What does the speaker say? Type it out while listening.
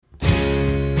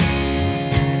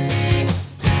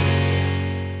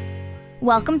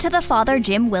Welcome to the Father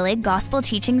Jim Willig Gospel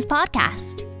Teachings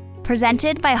Podcast,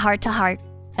 presented by Heart to Heart,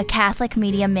 a Catholic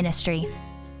media ministry.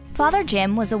 Father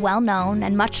Jim was a well-known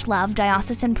and much-loved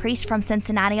diocesan priest from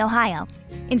Cincinnati, Ohio.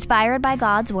 Inspired by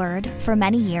God's Word, for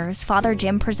many years, Father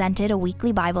Jim presented a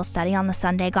weekly Bible study on the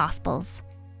Sunday Gospels.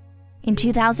 In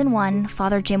 2001,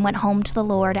 Father Jim went home to the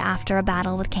Lord after a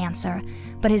battle with cancer,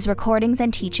 but his recordings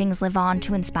and teachings live on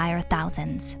to inspire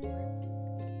thousands.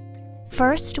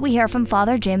 First, we hear from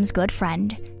Father Jim's good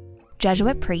friend,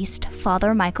 Jesuit priest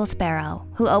Father Michael Sparrow,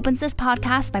 who opens this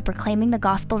podcast by proclaiming the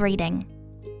gospel reading.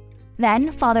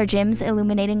 Then, Father Jim's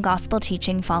illuminating gospel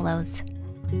teaching follows.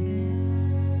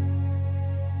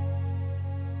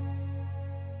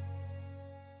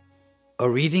 A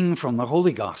reading from the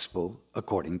Holy Gospel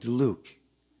according to Luke.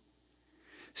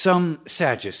 Some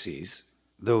Sadducees,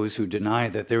 those who deny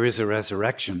that there is a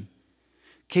resurrection,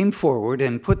 came forward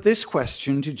and put this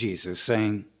question to Jesus,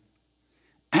 saying,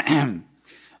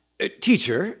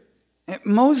 Teacher,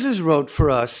 Moses wrote for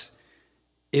us,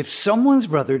 if someone's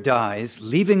brother dies,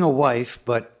 leaving a wife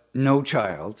but no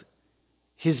child,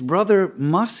 his brother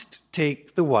must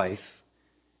take the wife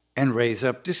and raise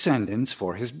up descendants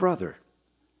for his brother.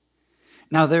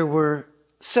 Now there were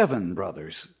 7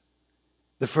 brothers.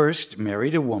 The first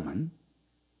married a woman,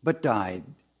 but died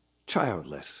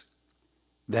childless.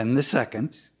 Then the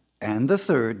second and the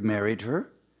third married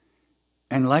her,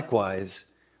 and likewise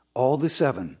all the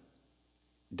 7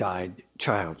 died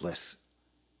childless.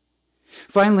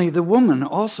 Finally, the woman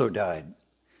also died.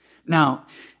 Now,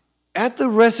 at the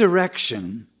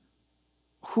resurrection,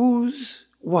 whose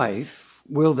wife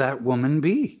will that woman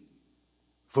be?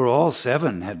 For all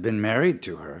 7 had been married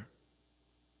to her.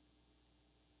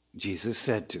 Jesus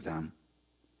said to them,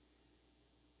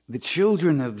 the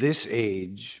children of this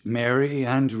age marry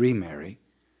and remarry,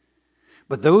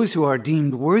 but those who are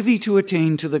deemed worthy to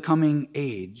attain to the coming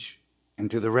age and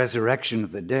to the resurrection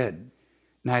of the dead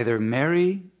neither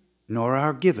marry nor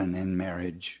are given in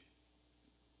marriage.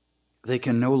 They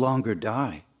can no longer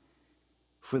die,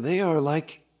 for they are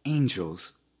like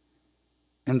angels,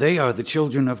 and they are the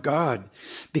children of God,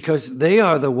 because they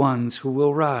are the ones who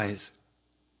will rise.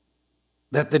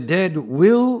 That the dead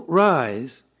will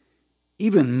rise,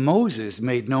 even Moses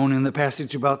made known in the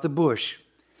passage about the bush,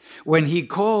 when he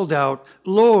called out,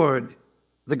 Lord,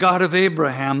 the God of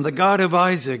Abraham, the God of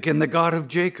Isaac, and the God of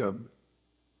Jacob.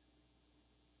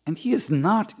 And he is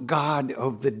not God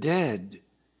of the dead,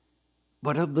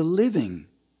 but of the living,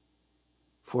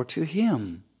 for to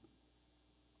him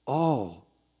all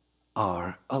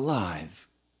are alive.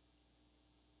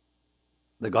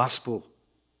 The Gospel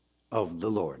of the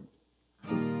Lord.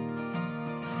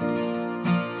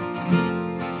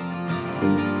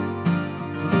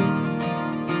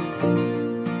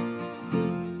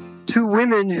 Two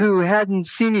women who hadn't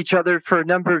seen each other for a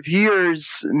number of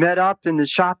years met up in the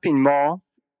shopping mall,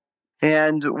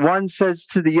 and one says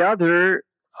to the other,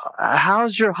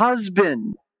 how's your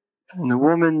husband? And the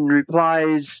woman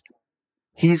replies,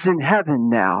 he's in heaven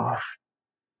now.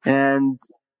 And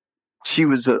she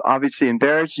was obviously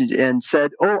embarrassed and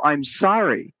said, oh, I'm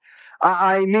sorry.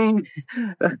 I'm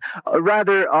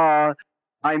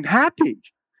happy.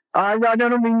 I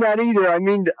don't mean that either.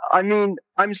 I mean,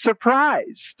 I'm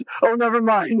surprised. Oh, never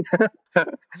mind.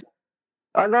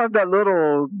 I love that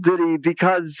little ditty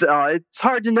because it's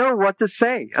hard to know what to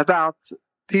say about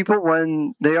people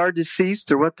when they are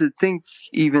deceased or what to think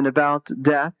even about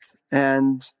death.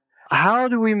 And how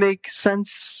do we make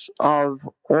sense of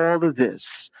all of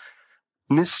this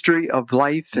mystery of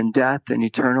life and death and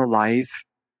eternal life?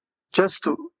 Just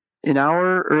an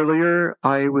hour earlier,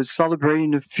 I was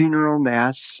celebrating a funeral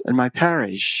mass in my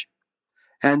parish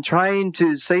and trying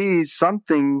to say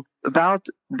something about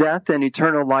death and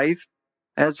eternal life.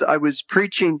 As I was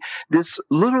preaching, this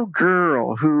little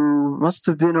girl who must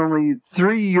have been only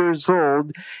 3 years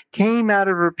old came out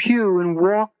of her pew and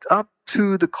walked up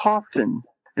to the coffin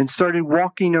and started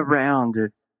walking around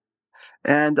it.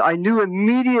 And I knew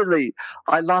immediately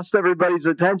I lost everybody's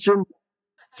attention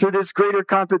to this greater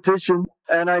competition.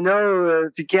 And I know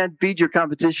if you can't beat your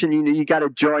competition, you got to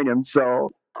join them.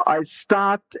 So I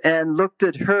stopped and looked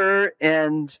at her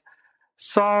and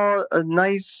saw a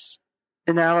nice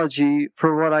analogy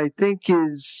for what I think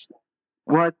is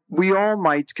what we all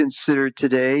might consider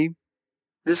today.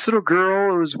 This little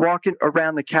girl who was walking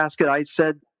around the casket, I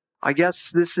said, I guess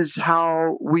this is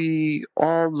how we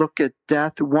all look at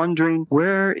death, wondering,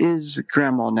 where is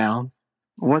Grandma now?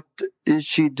 What is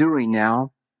she doing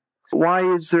now?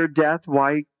 Why is there death?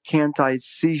 Why can't I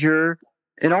see her?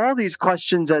 And all these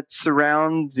questions that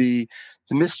surround the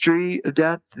mystery of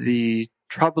death, the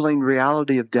troubling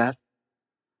reality of death,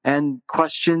 and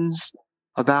questions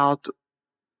about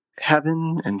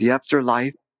heaven and the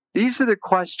afterlife? These are the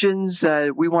questions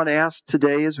that we want to ask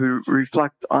today as we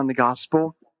reflect on the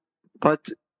gospel. But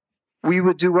we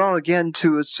would do well again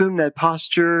to assume that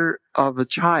posture of a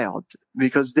child,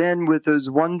 because then with those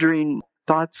wondering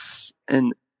thoughts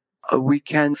and we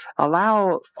can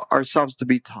allow ourselves to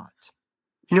be taught.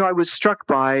 I was struck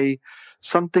by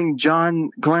something John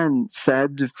Glenn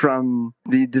said from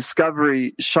the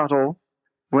Discovery shuttle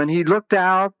when he looked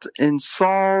out and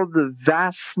saw the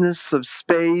vastness of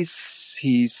space.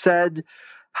 He said,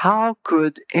 "How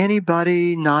could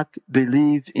anybody not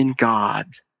believe in God?"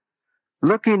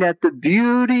 Looking at the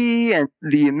beauty and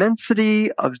the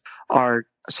immensity of our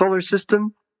solar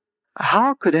system,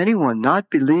 how could anyone not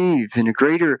believe in a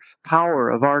greater power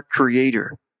of our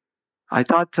Creator? I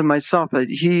thought to myself that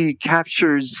he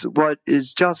captures what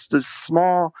is just a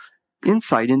small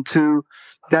insight into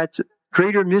that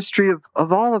greater mystery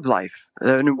of all of life.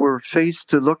 And we're faced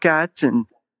to look at, and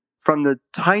from the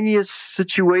tiniest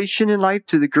situation in life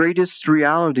to the greatest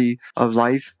reality of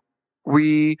life,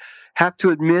 we have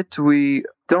to admit we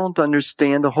don't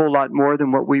understand a whole lot more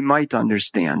than what we might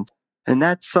understand. And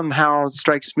that somehow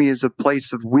strikes me as a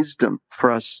place of wisdom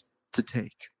for us to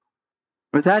take.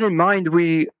 With that in mind,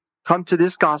 we come to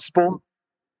this gospel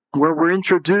where we're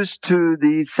introduced to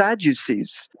the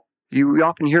Sadducees. We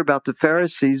often hear about the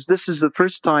Pharisees. This is the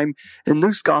first time in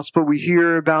Luke's gospel we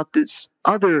hear about this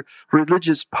other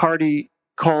religious party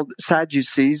called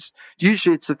Sadducees.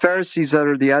 Usually it's the Pharisees that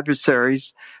are the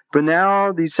adversaries, but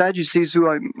now the Sadducees, who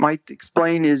I might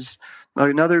explain is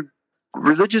another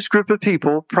religious group of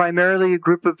people, primarily a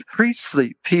group of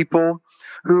priestly people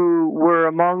who were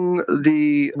among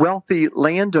the wealthy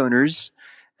landowners,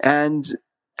 and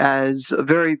as a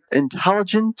very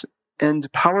intelligent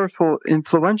and powerful,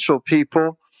 influential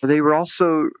people, they were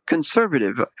also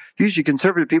conservative. Usually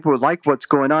conservative people like what's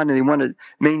going on and they want to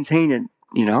maintain it,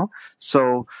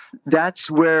 So that's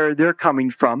where they're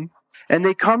coming from. And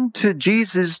they come to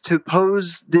Jesus to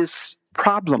pose this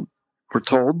problem, we're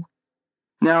told.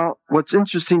 Now, what's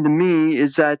interesting to me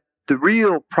is that the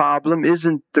real problem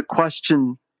isn't the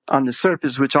question on the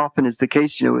surface, which often is the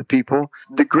case, with people.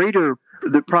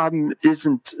 The problem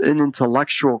isn't an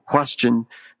intellectual question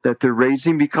that they're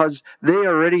raising, because they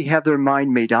already have their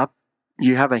mind made up.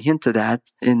 You have a hint of that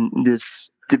in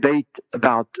this debate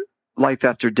about life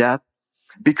after death,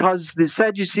 because the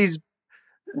Sadducees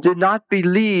did not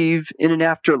believe in an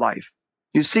afterlife.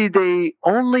 You see, they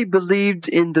only believed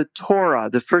in the Torah,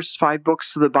 the first 5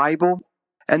 books of the Bible,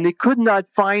 and they could not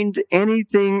find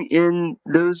anything in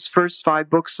those first 5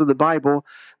 books of the Bible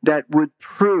that would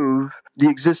prove the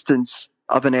existence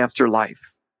of an afterlife.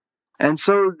 And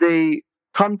so they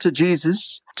come to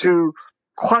Jesus to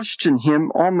question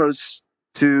him, almost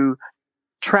to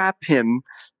trap him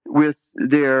with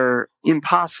their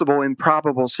impossible,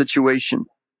 improbable situation.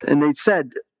 And they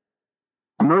said,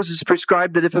 Moses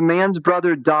prescribed that if a man's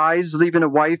brother dies, leaving a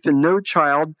wife and no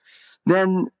child,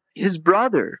 then his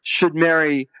brother should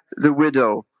marry the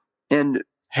widow and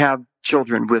have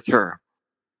children with her.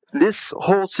 This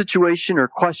whole situation or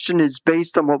question is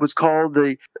based on what was called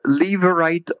the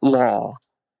Levirate law.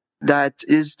 That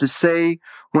is to say,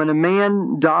 when a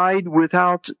man died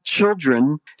without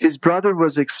children, his brother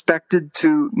was expected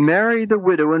to marry the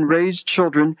widow and raise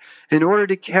children in order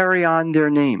to carry on their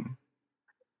name.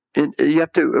 And you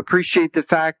have to appreciate the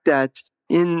fact that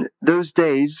in those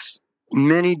days,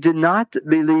 many did not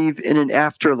believe in an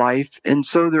afterlife, and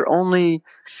so their only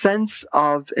sense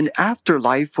of an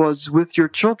afterlife was with your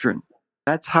children.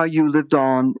 That's how you lived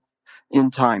on in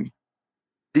time.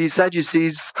 These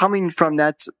Sadducees, coming from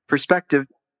that perspective,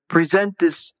 present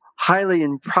this highly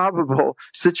improbable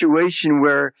situation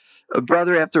where a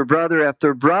brother after brother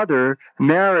after brother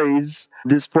marries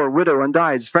this poor widow and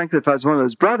dies. Frankly, if I was one of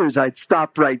those brothers, I'd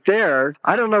stop right there.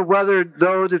 I don't know whether,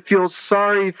 though, to feel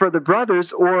sorry for the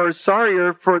brothers or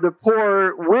sorrier for the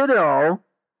poor widow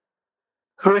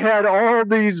who had all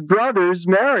these brothers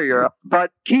marry her.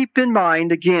 But keep in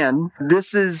mind, again,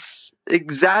 this is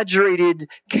exaggerated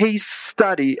case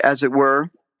study, as it were,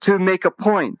 to make a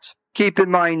point. Keep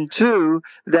in mind, too,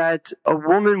 that a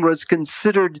woman was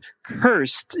considered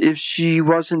cursed if she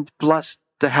wasn't blessed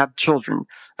to have children.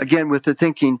 Again, with the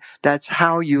thinking, that's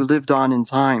how you lived on in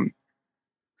time.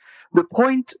 The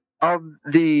point of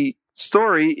the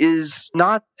story is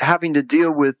not having to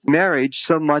deal with marriage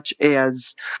so much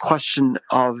as question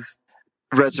of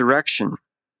resurrection.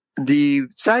 The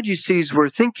Sadducees were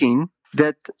thinking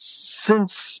that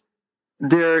since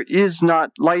there is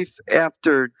not life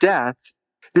after death,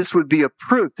 this would be a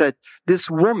proof that this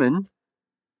woman,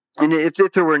 and if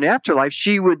there were an afterlife,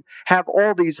 she would have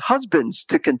all these husbands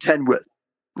to contend with.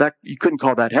 That you couldn't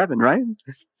call that heaven, right?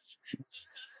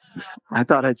 I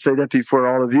thought I'd say that before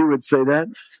all of you would say that.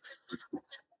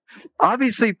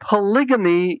 Obviously,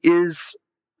 polygamy is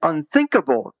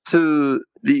unthinkable to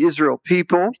the Israel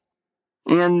people,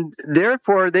 and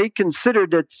therefore they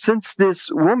considered that since this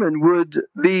woman would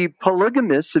be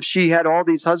polygamous if she had all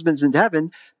these husbands in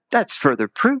heaven, that's further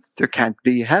proof there can't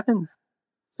be heaven.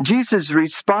 Jesus'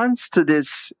 response to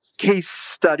this case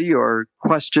study or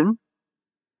question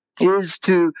is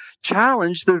to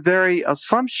challenge the very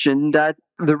assumption that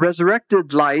the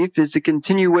resurrected life is a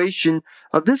continuation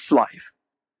of this life.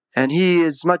 And he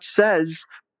as much says,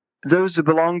 those who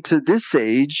belong to this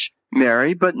age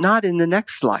marry, but not in the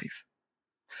next life.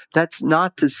 That's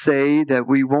not to say that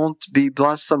we won't be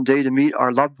blessed someday to meet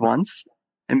our loved ones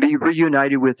and be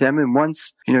reunited with them. And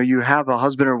once, you have a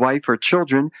husband or wife or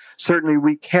children, certainly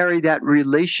we carry that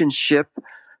relationship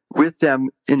with them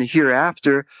in the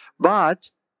hereafter, but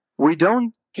we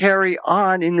don't carry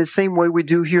on in the same way we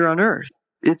do here on earth.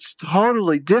 It's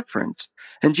totally different.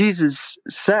 And Jesus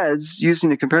says,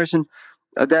 using the comparison,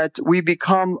 that we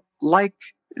become like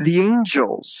the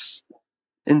angels.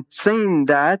 In saying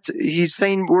that, he's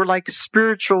saying we're like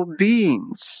spiritual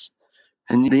beings.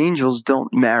 And the angels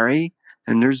don't marry,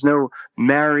 and there's no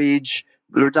marriage.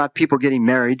 There's not people getting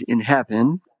married in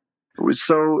heaven.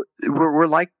 So we're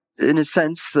like, in a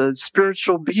sense,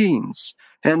 spiritual beings.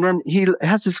 And then he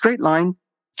has this great line,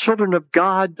 children of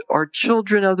God are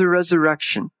children of the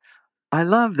resurrection. I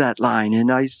love that line,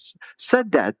 and I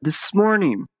said that this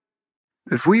morning.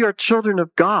 If we are children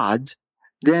of God,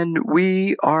 then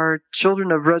we are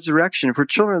children of resurrection. If we're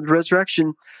children of the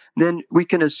resurrection, then we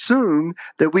can assume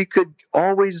that we could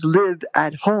always live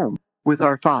at home with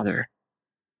our Father.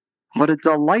 What a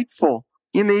delightful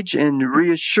image and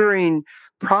reassuring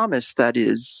promise that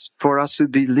is for us who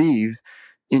believe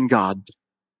in God.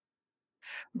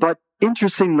 But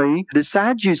interestingly, the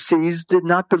Sadducees did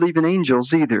not believe in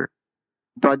angels either.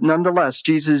 But nonetheless,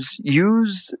 Jesus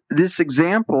used this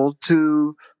example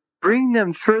to bring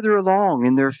them further along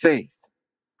in their faith.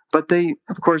 But they,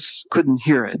 of course, couldn't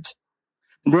hear it.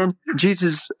 Then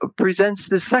Jesus presents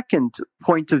the second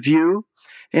point of view.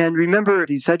 And remember,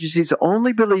 the Sadducees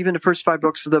only believe in the first 5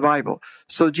 books of the Bible.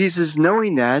 So Jesus,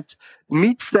 knowing that,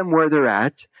 meets them where they're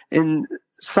at and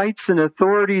cites an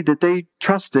authority that they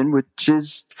trust in, which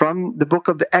is from the book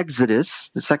of Exodus,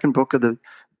 the second book of the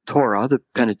Torah, the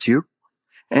Pentateuch,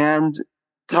 and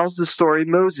tells the story of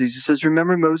Moses. He says,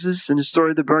 remember Moses in the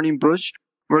story of the burning bush,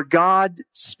 where God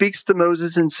speaks to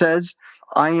Moses and says,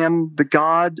 I am the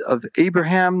God of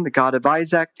Abraham, the God of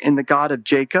Isaac, and the God of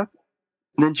Jacob.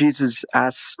 And then Jesus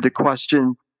asks the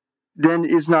question, then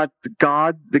is not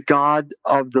God the God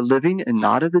of the living and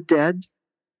not of the dead?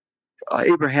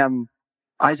 Abraham,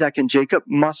 Isaac, and Jacob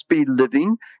must be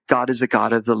living. God is a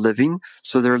God of the living,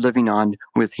 so they're living on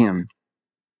with him.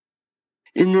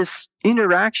 In this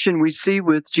interaction we see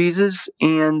with Jesus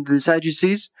and the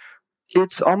Sadducees,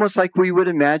 it's almost like we would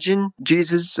imagine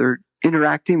Jesus or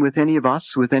interacting with any of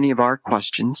us, with any of our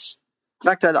questions. In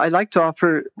fact, I'd like to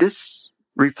offer this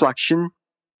reflection,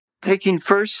 taking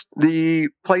first the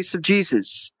place of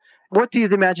Jesus. What do you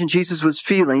imagine Jesus was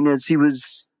feeling as he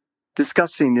was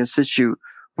discussing this issue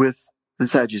with the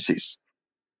Sadducees?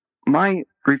 My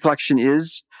reflection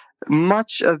is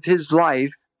much of his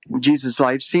life, Jesus'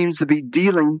 life, seems to be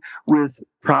dealing with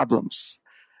problems,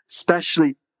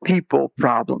 especially people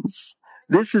problems.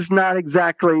 This is not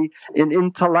exactly an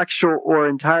intellectual or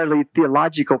entirely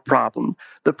theological problem.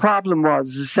 The problem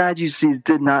was the Sadducees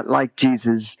did not like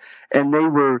Jesus, and they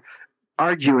were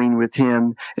arguing with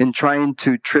him and trying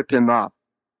to trip him up.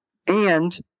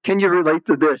 And can you relate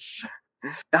to this?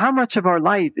 How much of our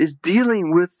life is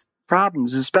dealing with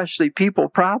problems, especially people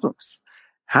problems?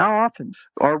 How often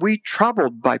are we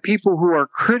troubled by people who are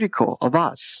critical of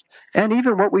us and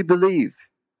even what we believe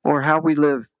or how we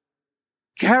live?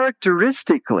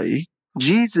 Characteristically,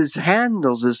 Jesus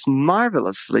handles this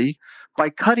marvelously by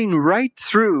cutting right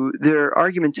through their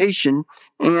argumentation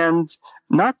and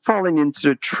not falling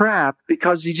into a trap,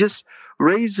 because he just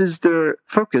raises their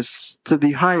focus to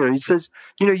be higher. He says,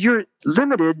 you're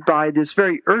limited by this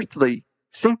very earthly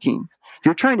thinking.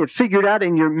 You're trying to figure it out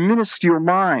in your minuscule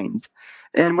mind.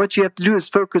 And what you have to do is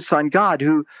focus on God,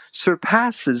 who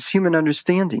surpasses human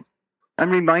understanding. I'm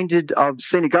reminded of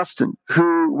St. Augustine,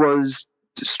 who was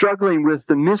struggling with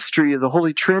the mystery of the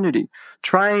Holy Trinity,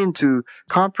 trying to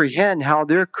comprehend how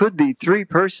there could be 3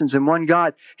 persons in one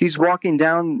God. He's walking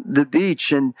down the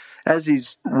beach, and as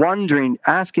he's wondering,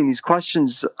 asking these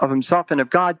questions of himself and of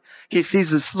God, he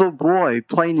sees this little boy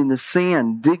playing in the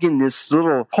sand, digging this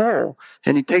little hole,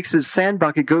 and he takes his sand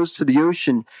bucket, goes to the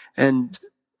ocean, and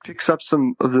picks up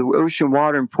some of the ocean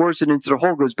water and pours it into the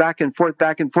hole, goes back and forth,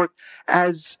 back and forth.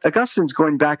 As Augustine's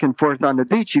going back and forth on the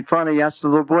beach, he finally asks the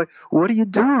little boy, "What are you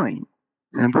doing?"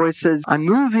 And the boy says, "I'm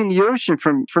moving the ocean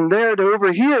from there to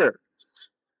over here."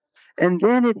 And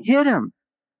then it hit him.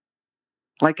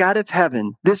 Like out of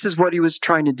heaven, this is what he was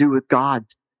trying to do with God.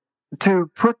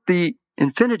 To put the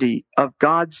infinity of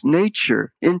God's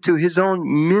nature into his own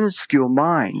minuscule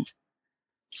mind.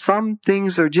 Some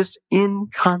things are just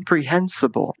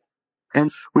incomprehensible.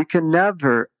 And we can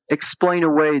never explain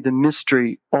away the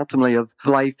mystery, ultimately, of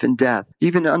life and death.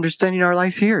 Even understanding our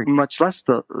life here, much less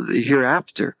the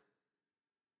hereafter.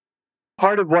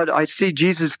 Part of what I see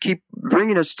Jesus keep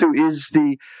bringing us to is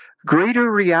the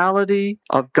greater reality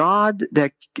of God,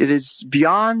 that it is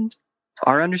beyond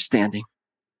our understanding.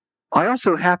 I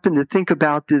also happen to think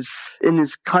about this in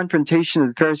this confrontation of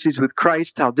the Pharisees with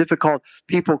Christ, how difficult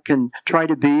people can try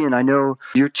to be, and I know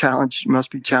you're challenged,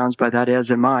 must be challenged by that, as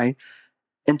am I.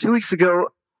 And 2 weeks ago,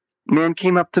 a man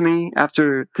came up to me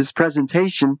after this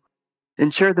presentation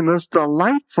and shared the most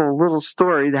delightful little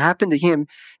story that happened to him.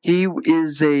 He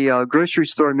is a grocery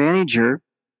store manager,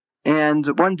 and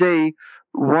one day,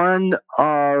 one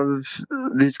of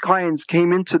these clients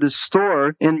came into the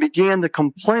store and began to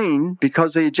complain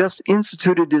because they had just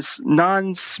instituted this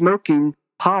non-smoking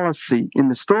policy in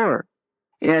the store.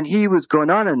 And he was going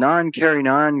on and on, carrying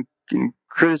on, and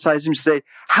criticizing him, say,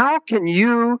 "How can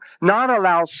you not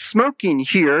allow smoking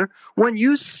here when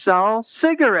you sell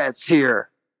cigarettes here?"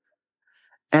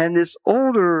 And this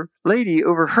older lady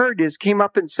overheard this, came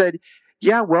up and said,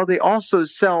 "Yeah, well, they also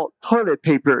sell toilet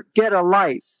paper. Get a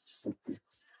life."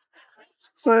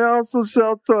 They also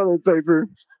sell toilet paper.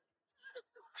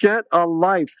 Get a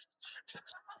life.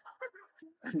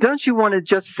 Don't you want to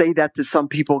just say that to some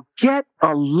people? Get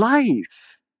a life.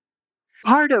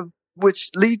 Part of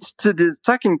which leads to the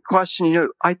second question,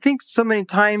 I think so many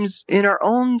times in our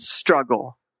own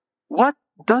struggle, what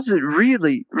does it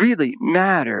really, really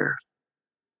matter?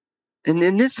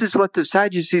 And this is what the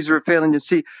Sadducees were failing to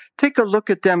see. Take a look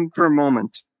at them for a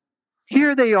moment.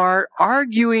 Here they are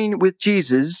arguing with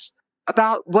Jesus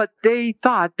about what they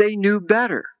thought they knew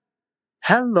better.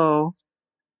 Hello.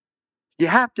 You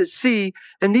have to see,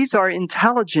 and these are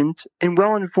intelligent and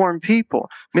well-informed people.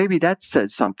 Maybe that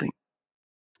says something.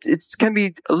 It can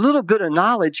be a little bit of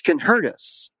knowledge can hurt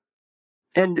us.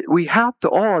 And we have to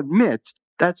all admit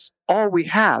that's all we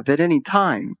have at any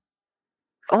time.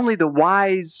 Only the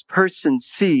wise person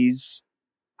sees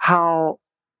how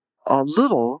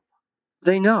little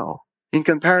they know in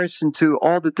comparison to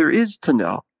all that there is to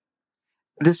know.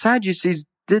 The Sadducees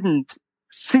didn't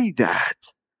see that.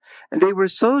 And they were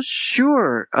so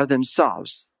sure of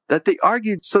themselves that they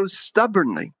argued so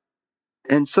stubbornly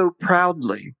and so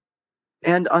proudly.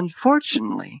 And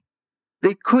unfortunately,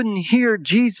 they couldn't hear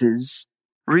Jesus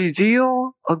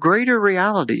reveal a greater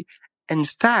reality. In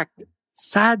fact,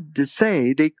 sad to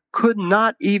say, they could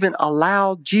not even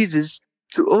allow Jesus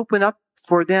to open up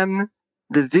for them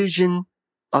the vision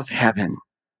of heaven.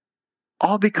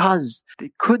 All because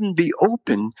they couldn't be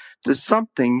open to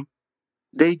something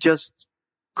they just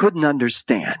couldn't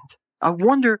understand. I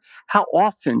wonder how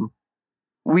often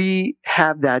we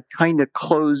have that kind of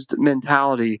closed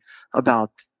mentality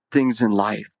about things in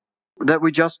life that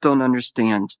we just don't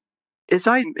understand. As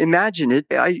I imagine it,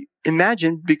 I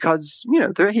imagine because,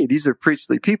 these are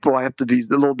priestly people. I have to be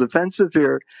a little defensive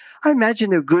here. I imagine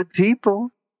they're good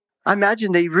people. I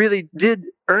imagine they really did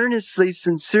earnestly,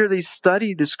 sincerely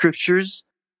study the scriptures.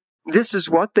 This is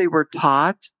what they were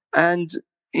taught. And,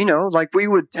 like we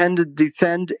would tend to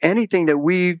defend anything that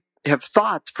we have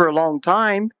thought for a long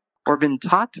time or been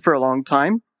taught for a long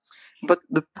time. But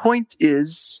the point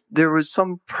is, there was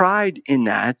some pride in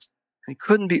that. They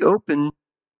couldn't be open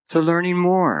to learning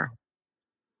more.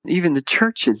 Even the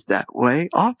church is that way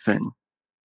often.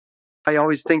 I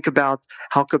always think about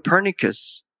how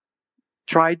Copernicus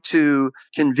tried to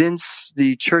convince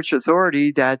the church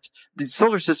authority that the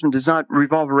solar system does not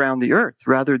revolve around the earth.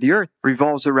 Rather, the earth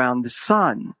revolves around the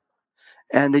sun.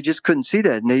 And they just couldn't see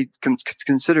that, and they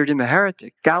considered him a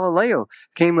heretic. Galileo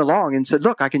came along and said,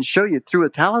 "Look, I can show you through a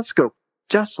telescope.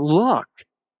 Just look.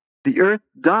 The earth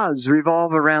does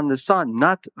revolve around the sun,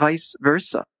 not vice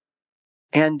versa."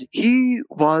 And he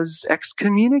was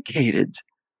excommunicated.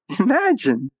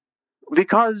 Imagine.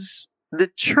 Because the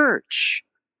church,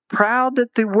 proud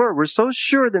that they were so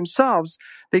sure of themselves,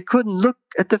 they couldn't look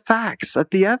at the facts,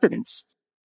 at the evidence.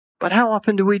 But how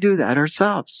often do we do that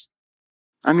ourselves?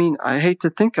 I mean, I hate to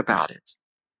think about it.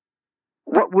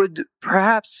 What would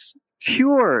perhaps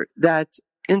cure that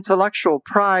intellectual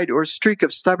pride or streak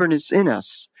of stubbornness in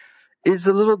us is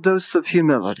a little dose of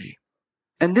humility.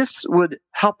 And this would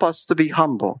help us to be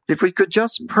humble. If we could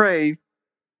just pray,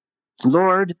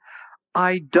 Lord,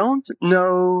 I don't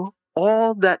know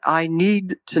all that I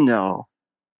need to know.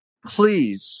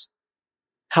 Please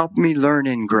help me learn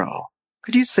and grow.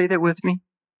 Could you say that with me?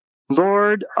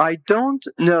 Lord, I don't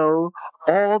know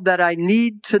all that I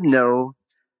need to know.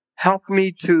 Help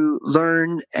me to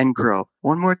learn and grow.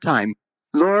 One more time.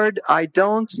 Lord, I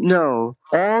don't know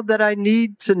all that I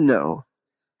need to know.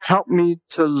 Help me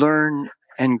to learn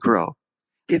and grow.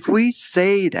 If we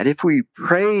say that, if we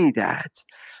pray that,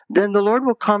 then the Lord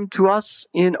will come to us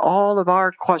in all of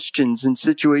our questions and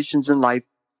situations in life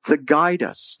to guide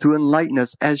us, to enlighten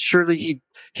us, as surely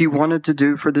He wanted to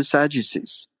do for the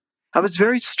Sadducees. I was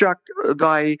very struck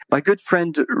by my good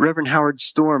friend, Reverend Howard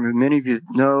Storm, who many of you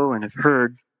know and have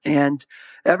heard. And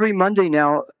every Monday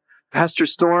now, Pastor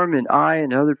Storm and I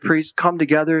and other priests come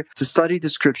together to study the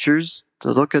scriptures,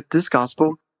 to look at this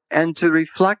gospel, and to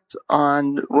reflect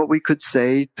on what we could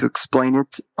say to explain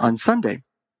it on Sunday.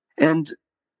 And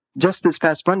just this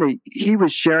past Monday, he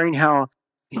was sharing how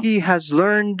he has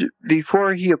learned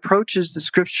before he approaches the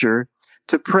scripture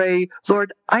to pray,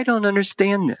 Lord, I don't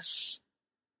understand this.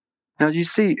 Now, you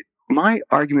see, my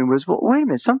argument was, well, wait a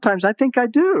minute, sometimes I think I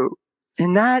do.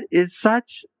 And that's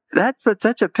such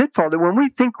a pitfall that when we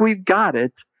think we've got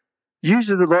it,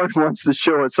 usually the Lord wants to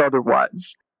show us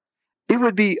otherwise. It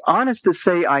would be honest to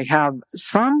say I have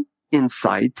some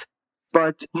insight,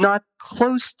 but not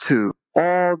close to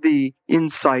all the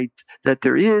insight that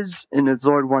there is and the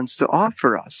Lord wants to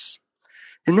offer us.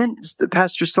 And then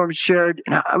Pastor Storm shared,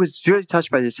 and I was very touched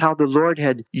by this, how the Lord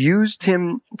had used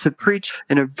him to preach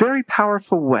in a very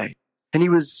powerful way. And he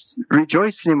was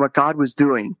rejoicing in what God was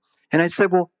doing. And I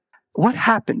said, well, what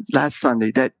happened last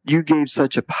Sunday that you gave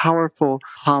such a powerful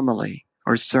homily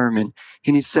or sermon?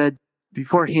 And he said,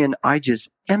 beforehand, I just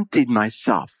emptied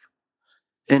myself.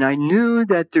 And I knew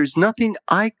that there's nothing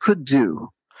I could do,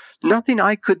 nothing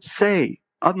I could say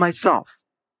of myself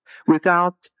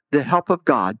without the help of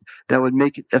God that would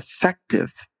make it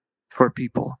effective for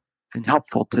people and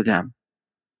helpful to them.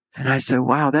 And I said,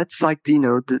 wow, that's like,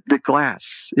 the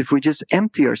glass. If we just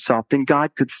empty ourselves, then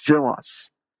God could fill us.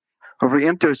 Or if we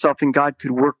empty ourselves, then God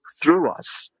could work through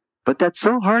us. But that's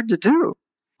so hard to do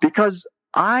because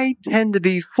I tend to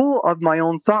be full of my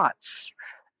own thoughts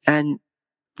and,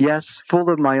 yes, full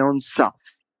of my own self.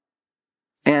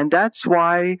 And that's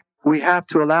why we have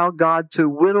to allow God to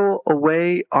whittle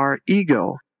away our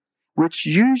ego, which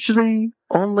usually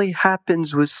only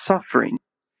happens with suffering.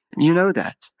 You know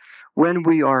that. When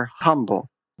we are humble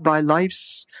by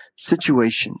life's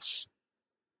situations.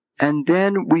 And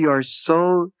then we are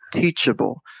so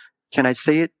teachable. Can I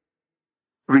say it?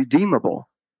 Redeemable.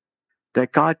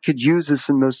 That God could use us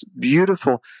in the most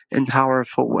beautiful and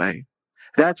powerful way.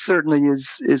 That certainly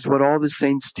is what all the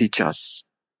saints teach us.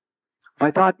 My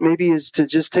thought maybe is to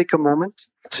just take a moment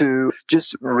to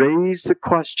just raise the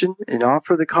question and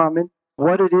offer the comment,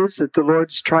 what it is that the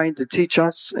Lord's trying to teach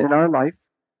us in our life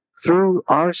through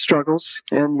our struggles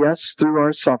and, yes, through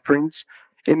our sufferings.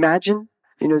 Imagine,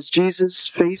 as Jesus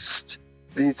faced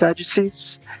the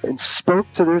Sadducees and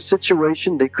spoke to their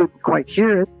situation, they couldn't quite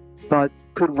hear it, but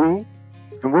could we?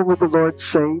 And what would the Lord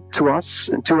say to us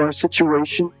and to our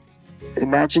situation?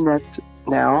 Imagine that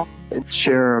now and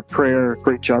share a prayer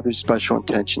for each other's special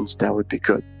intentions. That would be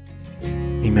good.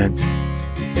 Amen.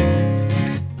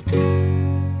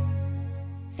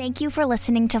 Thank you for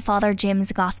listening to Father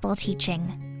Jim's gospel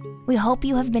teaching. We hope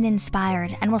you have been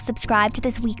inspired and will subscribe to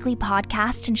this weekly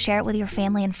podcast and share it with your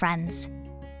family and friends.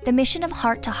 The mission of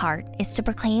Heart to Heart is to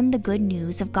proclaim the good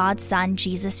news of God's Son,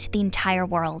 Jesus, to the entire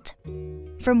world.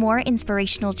 For more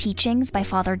inspirational teachings by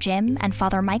Father Jim and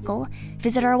Father Michael,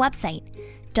 visit our website,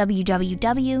 www.htoh.us.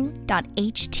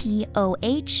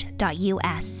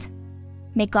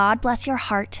 May God bless your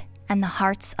heart and the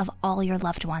hearts of all your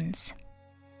loved ones.